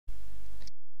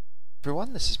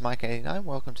Everyone, this is Mike89.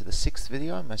 Welcome to the 6th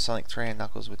video in my Sonic 3 and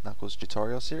Knuckles with Knuckles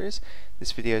tutorial series.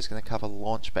 This video is going to cover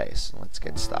launch base. Let's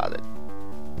get started.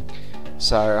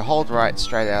 So hold right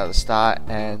straight out of the start,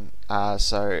 and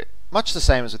so much the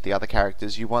same as with the other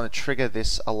characters, you want to trigger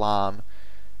this alarm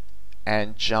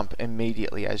and jump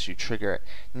immediately as you trigger it.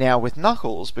 Now with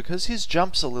Knuckles, because his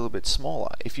jump's a little bit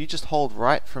smaller, if you just hold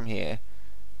right from here,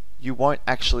 you won't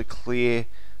actually clear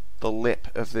the lip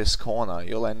of this corner.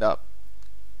 You'll end up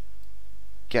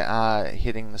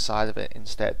hitting the side of it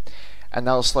instead, and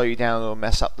that'll slow you down. It'll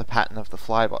mess up the pattern of the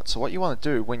flybot. So what you want to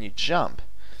do when you jump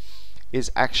is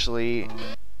actually,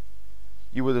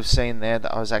 you would have seen there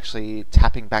that I was actually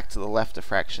tapping back to the left a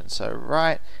fraction. So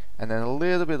right, and then a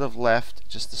little bit of left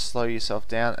just to slow yourself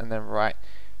down, and then right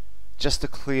just to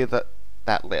clear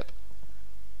that lip.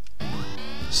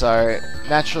 So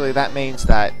naturally that means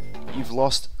that you've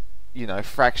lost,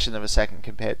 fraction of a second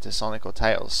compared to Sonic or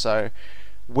Tails. So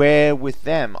where with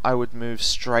them I would move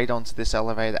straight onto this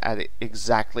elevator at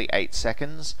exactly 8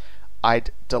 seconds,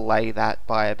 I'd delay that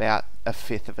by about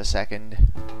 1/5 of a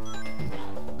second.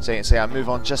 So you can see I move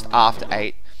on just after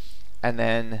 8, and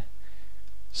then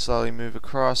slowly move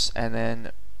across, and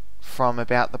then from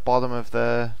about the bottom of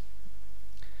the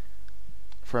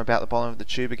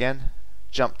tube again,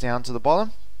 jump down to the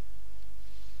bottom,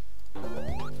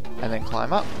 and then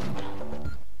climb up,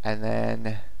 and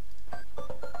then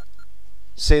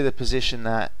see the position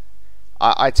that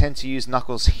I tend to use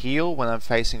Knuckles' heel when I'm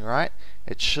facing right.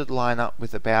 It should line up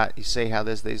with about, you see how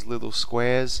there's these little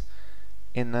squares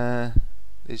in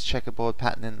this checkerboard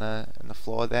pattern in the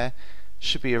floor there.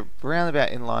 Should be around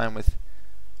about in line with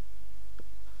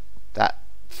that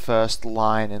first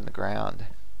line in the ground.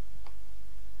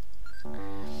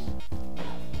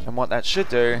 And what that should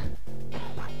do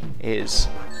is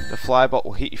the flybot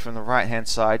will hit you from the right hand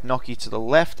side, knock you to the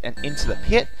left and into the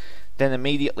pit, then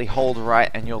immediately hold right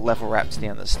and you'll level wrap to the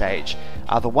end of the stage.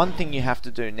 The one thing you have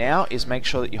to do now is make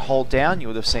sure that you hold down. You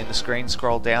would have seen the screen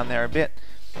scroll down there a bit.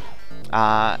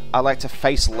 I like to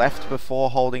face left before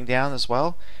holding down as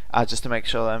well, just to make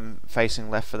sure that I'm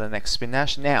facing left for the next spin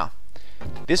dash. Now,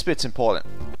 this bit's important.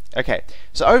 Okay,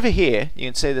 so over here you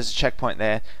can see there's a checkpoint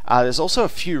there. There's also a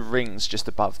few rings just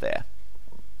above there.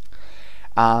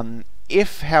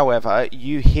 If, however,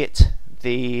 you hit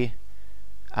the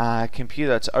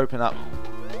computer to open up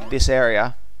this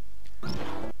area,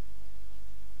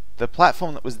 the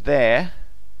platform that was there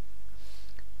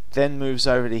then moves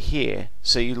over to here,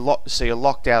 so you're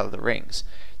locked out of the rings.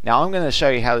 Now I'm going to show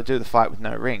you how to do the fight with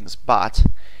no rings, but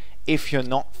if you're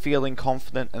not feeling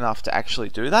confident enough to actually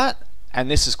do that,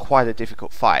 and this is quite a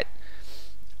difficult fight,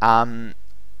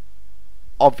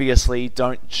 obviously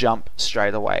don't jump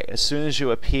straight away. As soon as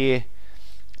you appear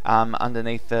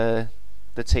underneath the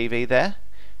TV there,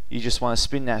 you just want to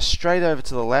spin dash straight over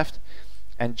to the left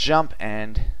and jump,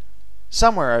 and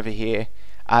somewhere over here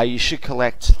you should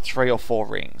collect 3 or 4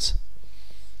 rings,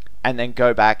 and then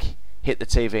go back, hit the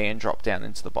TV and drop down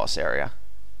into the boss area.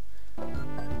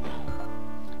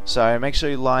 So make sure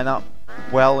you line up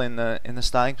well in the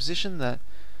starting position. That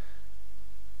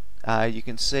you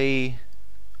can see,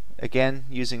 again,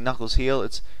 using Knuckles' heel,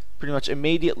 it's pretty much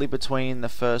immediately between the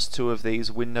first 2 of these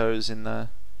windows in the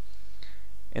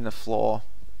floor.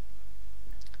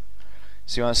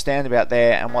 So you want to stand about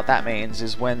there, and what that means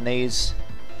is when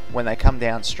they come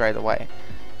down straight away,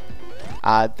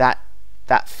 that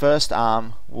first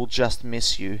arm will just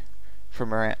miss you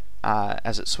from around,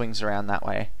 as it swings around that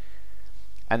way.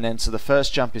 And then so the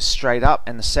first jump is straight up,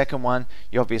 and the second one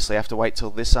you obviously have to wait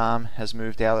till this arm has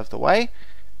moved out of the way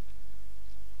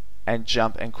and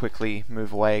jump and quickly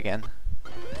move away again.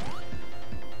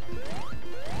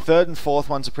 Third and fourth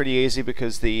ones are pretty easy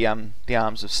because the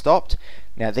arms have stopped.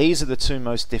 Now these are the 2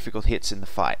 most difficult hits in the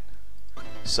fight.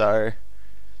 So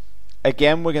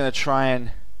again, we're going to try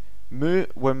and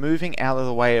we're moving out of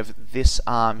the way of this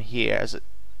arm here as it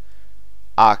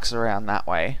arcs around that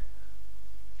way,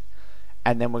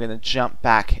 and then we're going to jump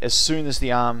back as soon as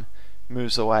the arm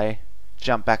moves away,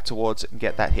 jump back towards it and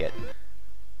get that hit.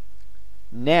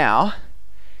 Now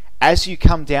as you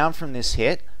come down from this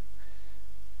hit,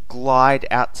 glide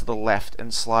out to the left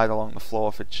and slide along the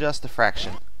floor for just a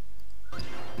fraction.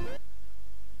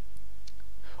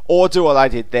 Or do what I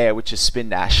did there, which is spin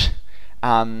dash.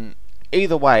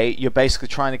 Either way, you're basically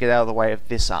trying to get out of the way of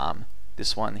this arm,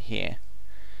 this one here,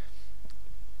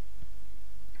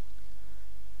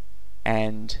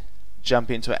 and jump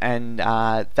into it, and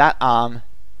that arm,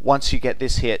 once you get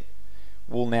this hit,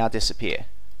 will now disappear,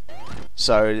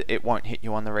 so it won't hit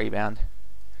you on the rebound.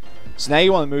 So now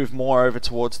you want to move more over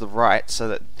towards the right so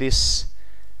that this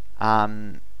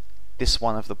this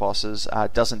one of the bosses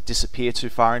doesn't disappear too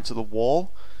far into the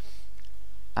wall.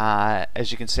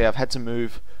 As you can see, I've had to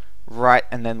move right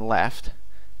and then left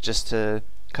just to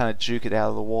kind of juke it out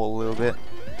of the wall a little bit.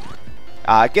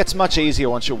 It gets much easier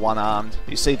once you're one-armed.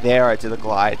 You see there I did a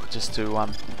glide just to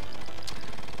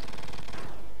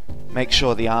make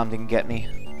sure the arm didn't get me.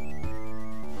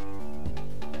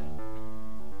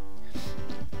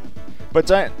 But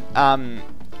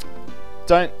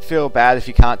don't feel bad if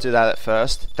you can't do that at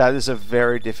first. That is a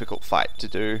very difficult fight to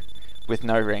do with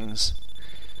no rings.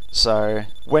 So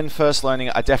when first learning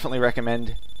it, I definitely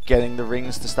recommend getting the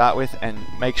rings to start with, and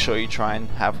make sure you try and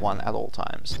have one at all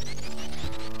times.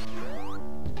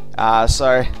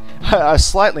 So I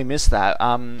slightly missed that.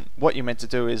 What you're meant to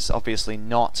do is obviously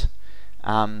not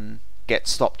get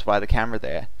stopped by the camera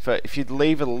there. If you'd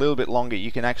leave it a little bit longer,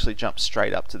 you can actually jump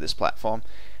straight up to this platform,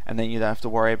 and then you don't have to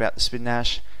worry about the spin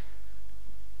dash.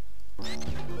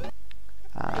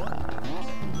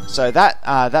 So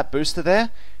that booster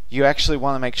there, you actually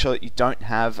want to make sure that you don't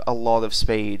have a lot of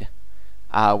speed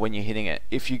when you're hitting it.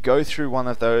 If you go through one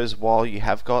of those while you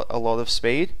have got a lot of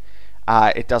speed,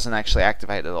 it doesn't actually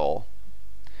activate at all.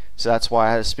 So that's why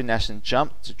I had a spin dash and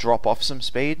jump to drop off some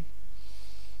speed.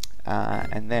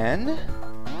 And then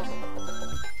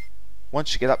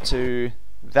once you get up to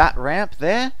that ramp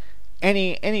there,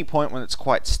 any point when it's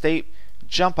quite steep,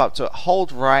 jump up to it,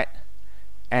 hold right,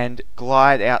 and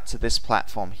glide out to this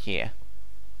platform here.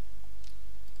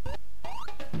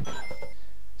 As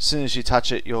soon as you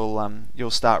touch it, you'll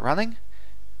start running,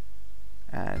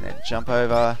 and then jump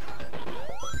over,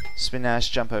 spin dash,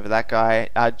 jump over that guy,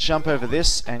 jump over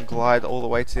this and glide all the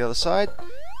way to the other side,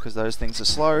 because those things are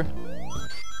slow.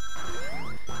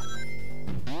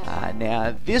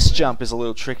 Now this jump is a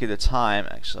little tricky to time.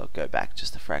 Actually, I'll go back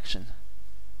just a fraction.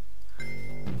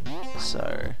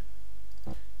 So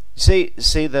see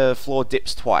the floor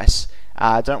dips twice.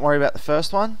 Don't worry about the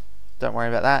first one. Don't worry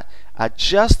about that.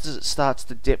 Just as it starts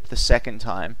to dip the second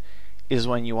time is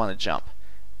when you want to jump,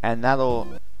 and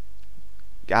that'll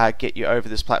get you over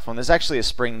this platform. There's actually a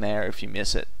spring there if you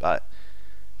miss it, but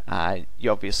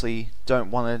you obviously don't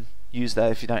want to use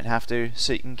that if you don't have to,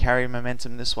 so you can carry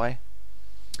momentum this way.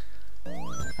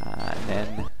 And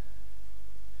then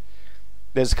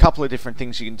there's a couple of different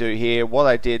things you can do here. What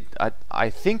I did, I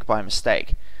think by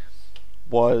mistake,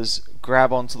 was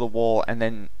grab onto the wall and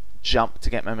then jump to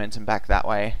get momentum back that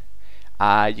way.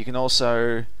 You can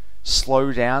also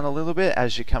slow down a little bit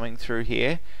as you're coming through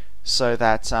here, so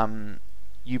that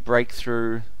you break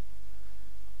through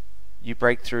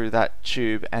that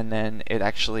tube, and then it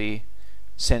actually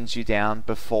sends you down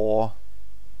before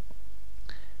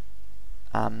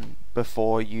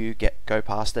you go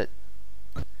past it.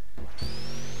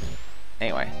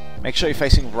 Anyway, make sure you're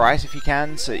facing right if you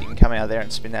can, so that you can come out of there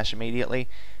and spin dash immediately.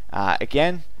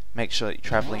 Again, make sure that you're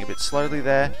traveling a bit slowly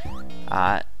there.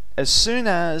 As soon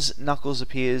as Knuckles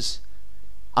appears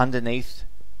underneath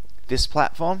this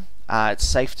platform, it's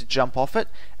safe to jump off it,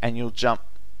 and you'll jump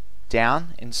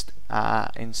down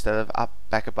instead of up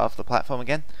back above the platform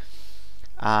again.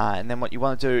 And then what you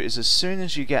want to do is, as soon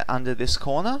as you get under this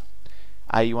corner,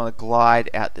 you want to glide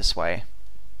out this way.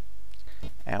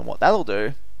 And what that'll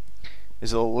do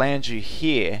is it'll land you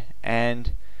here,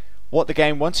 and what the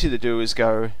game wants you to do is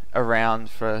go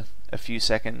around for a few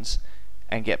seconds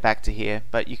and get back to here,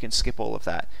 but you can skip all of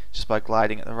that just by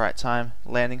gliding at the right time,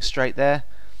 landing straight there,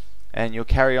 and you'll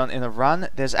carry on in a run.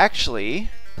 There's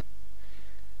actually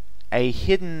a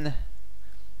hidden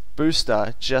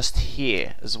booster just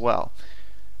here as well.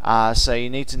 So you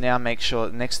need to now make sure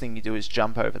the next thing you do is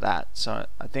jump over that. So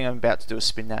I think I'm about to do a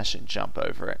spin dash and jump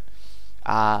over it.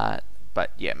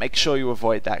 But yeah, make sure you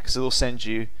avoid that, because it'll send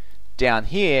you down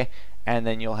here, and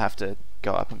then you'll have to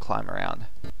go up and climb around.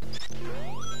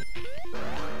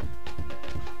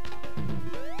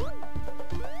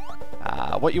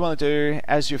 What you want to do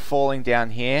as you're falling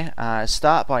down here,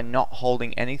 start by not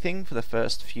holding anything for the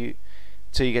first few,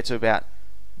 till you get to about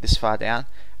this far down,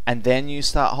 and then you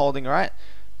start holding right,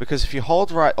 because if you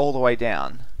hold right all the way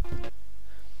down,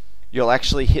 you'll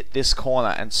actually hit this corner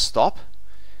and stop.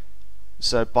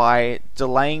 So by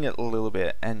delaying it a little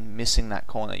bit and missing that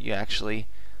corner, you actually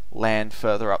land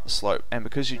further up the slope, and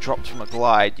because you dropped from a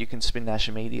glide, you can spin dash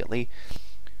immediately,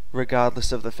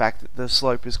 regardless of the fact that the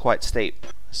slope is quite steep.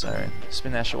 So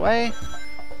spin dash away.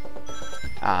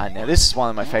 Now this is one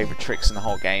of my favorite tricks in the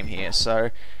whole game here.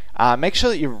 So make sure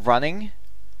that you're running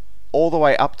all the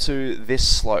way up to this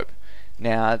slope.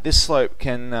 Now this slope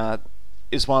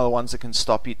is one of the ones that can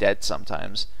stop you dead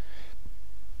sometimes,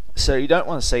 so you don't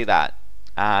want to see that,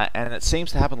 and it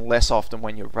seems to happen less often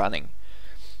when you're running.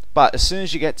 But as soon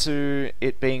as you get to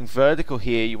it being vertical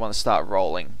here, you want to start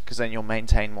rolling, because then you'll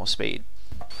maintain more speed.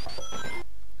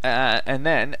 And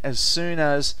then as soon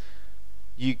as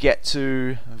you get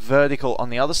to vertical on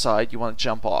the other side, you want to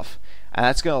jump off, and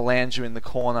that's going to land you in the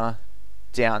corner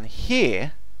down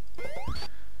here,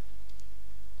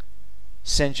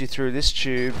 send you through this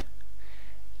tube,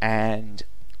 and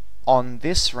on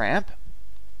this ramp,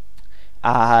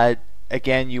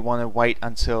 again, you want to wait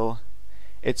until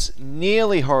it's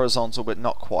nearly horizontal but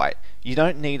not quite. You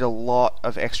don't need a lot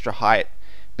of extra height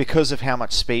because of how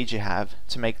much speed you have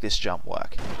to make this jump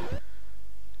work.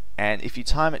 And if you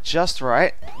time it just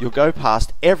right, you'll go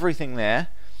past everything there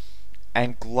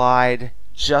and glide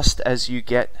just as you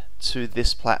get to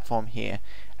this platform here,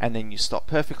 and then you stop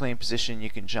perfectly in position.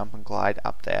 You can jump and glide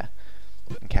up there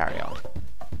and carry on.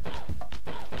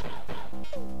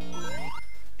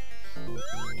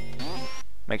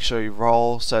 Make sure you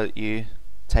roll so that you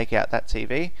take out that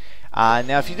TV.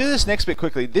 Now if you do this next bit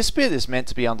quickly, this bit is meant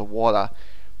to be underwater,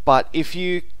 but if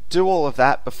you do all of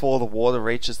that before the water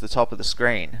reaches the top of the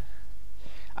screen,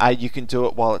 you can do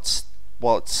it while it's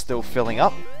still filling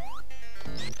up.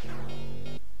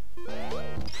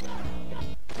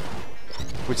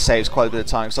 Which saves quite a bit of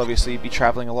time, because obviously you'd be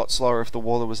traveling a lot slower if the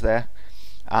water was there.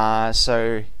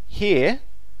 So here,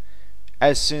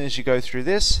 as soon as you go through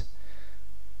this,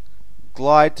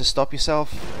 glide to stop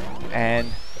yourself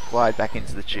and glide back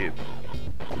into the tube.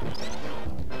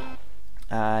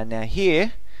 Now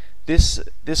here,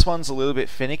 this one's a little bit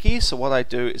finicky, so what I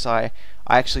do is I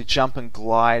actually jump and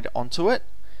glide onto it,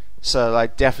 so that I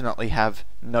definitely have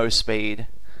no speed,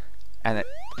 and it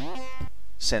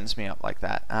sends me up like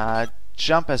that.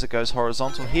 Jump as it goes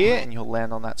horizontal here, and you'll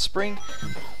land on that spring.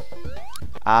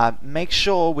 Make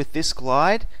sure with this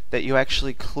glide that you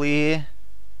actually clear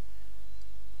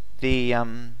the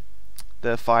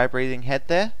fire-breathing head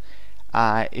there.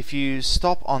 If you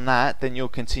stop on that, then you'll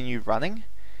continue running,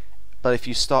 but if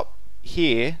you stop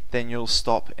here, then you'll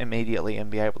stop immediately and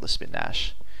be able to spin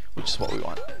dash, which is what we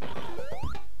want.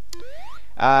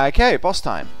 Okay, boss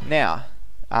time. Now,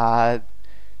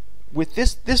 with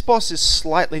this boss is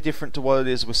slightly different to what it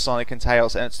is with Sonic and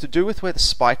Tails, and it's to do with where the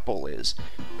spike ball is.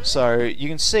 So you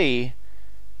can see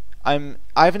I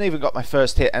haven't even got my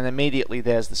first hit, and immediately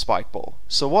there's the spike ball.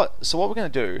 So what we're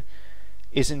going to do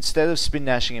is, instead of spin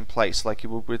dashing in place like you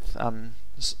would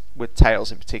with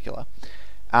Tails in particular,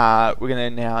 we're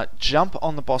going to now jump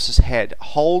on the boss's head.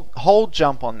 Hold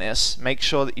jump on this. Make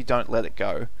sure that you don't let it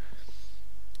go,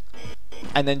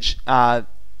 and then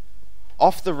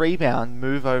off the rebound,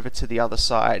 move over to the other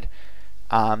side,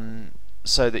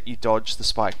 so that you dodge the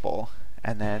spike ball,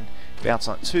 and then bounce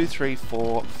on it. 2, 3,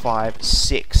 4, 5,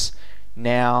 6.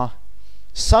 Now,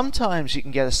 sometimes you can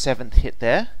get a 7th hit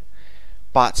there,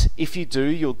 but if you do,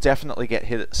 you'll definitely get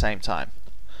hit at the same time.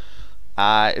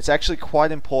 It's actually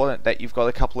quite important that you've got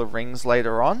a couple of rings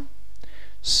later on,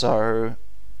 so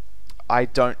I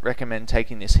don't recommend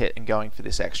taking this hit and going for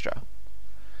this extra.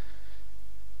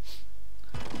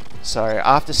 So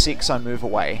after 6, I move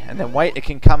away, and then wait. It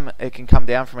can come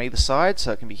down from either side,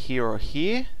 so it can be here or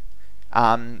here.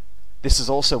 This is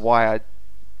also why I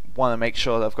want to make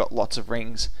sure that I've got lots of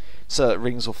rings, so that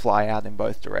rings will fly out in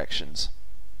both directions.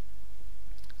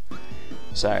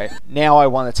 So now I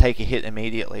want to take a hit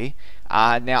immediately.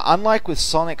 Now, unlike with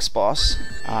Sonic's boss,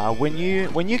 when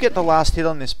you get the last hit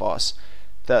on this boss,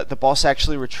 the boss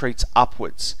actually retreats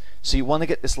upwards. So you want to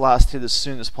get this last hit as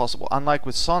soon as possible. Unlike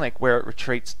with Sonic, where it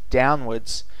retreats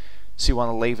downwards, so you want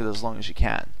to leave it as long as you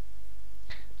can.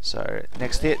 So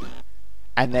next hit,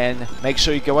 and then make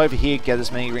sure you go over here, get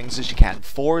as many rings as you can.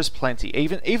 4 is plenty,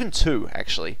 even 2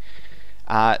 actually.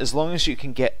 As long as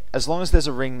there's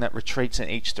a ring that retreats in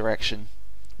each direction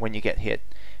when you get hit,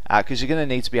 because you're going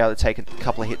to need to be able to take a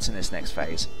couple of hits in this next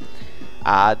phase.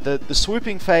 The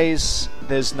swooping phase,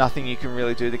 there's nothing you can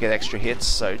really do to get extra hits,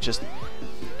 so just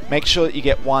make sure that you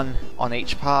get 1 on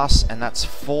each pass, and that's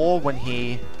 4 when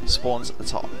he spawns at the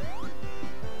top.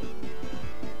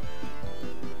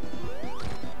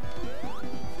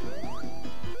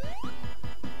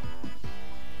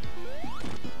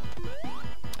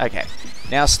 Okay,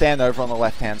 now stand over on the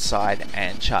left hand side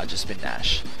and charge a spin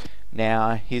dash.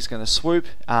 Now he's going to swoop.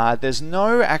 There's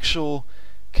no actual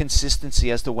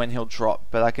consistency as to when he'll drop,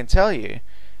 but I can tell you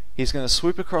he's going to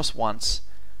swoop across once,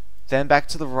 then back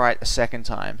to the right a second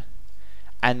time,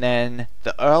 and then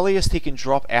the earliest he can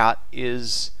drop out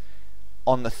is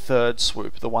on the 3rd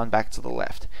swoop, the one back to the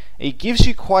left. He gives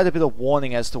you quite a bit of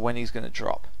warning as to when he's going to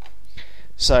drop.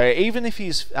 So even if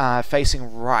he's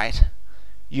facing right,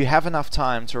 you have enough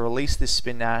time to release this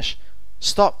spin dash,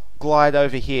 stop, glide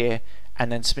over here,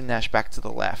 and then spin dash back to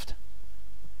the left.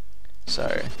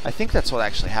 So I think that's what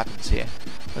actually happens here.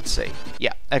 Let's see.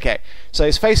 Yeah, okay. So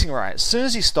he's facing right. As soon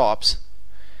as he stops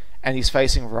and he's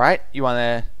facing right, you want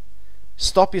to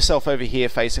stop yourself over here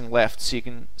facing left so you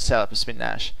can set up a spin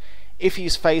dash. If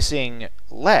he's facing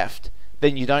left,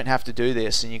 then you don't have to do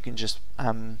this and you can just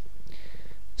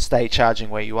stay charging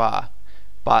where you are.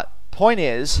 But point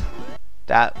is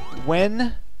that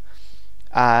when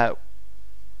the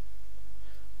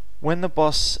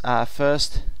boss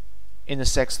first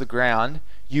intersects the ground,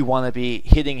 you want to be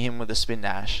hitting him with a spin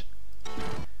dash,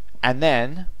 and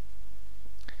then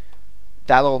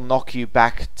that'll knock you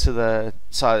back to the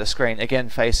side of the screen, again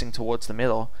facing towards the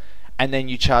middle, and then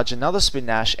you charge another spin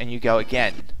dash and you go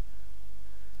again.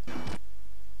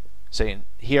 So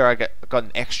here I got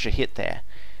an extra hit there.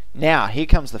 Now here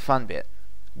comes the fun bit.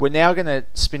 We're now going to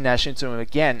spin dash into him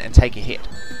again and take a hit.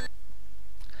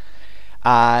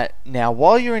 Now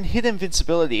while you're in hit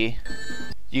invincibility,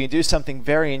 you can do something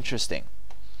very interesting.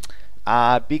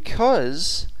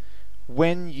 Because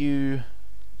when you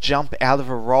jump out of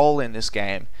a roll in this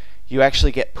game, you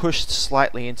actually get pushed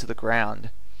slightly into the ground.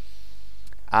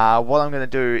 What I'm going to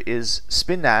do is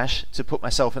spin dash to put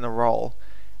myself in a roll,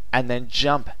 and then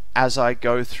jump as I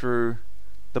go through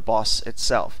the boss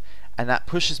itself. And that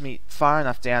pushes me far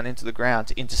enough down into the ground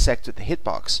to intersect with the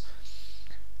hitbox,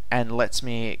 and lets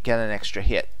me get an extra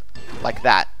hit, like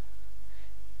that.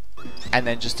 And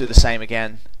then just do the same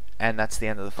again, and that's the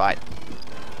end of the fight.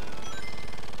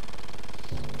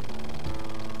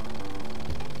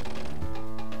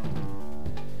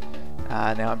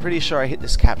 Now I'm pretty sure I hit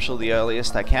this capsule the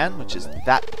earliest I can, which is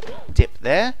that dip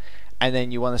there, and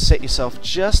then you want to set yourself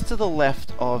just to the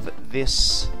left of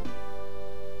this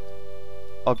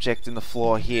object in the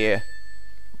floor here,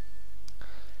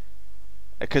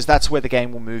 because that's where the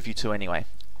game will move you to anyway.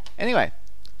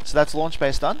 So that's launch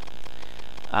base done.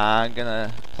 I'm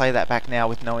gonna play that back now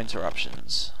with no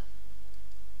interruptions.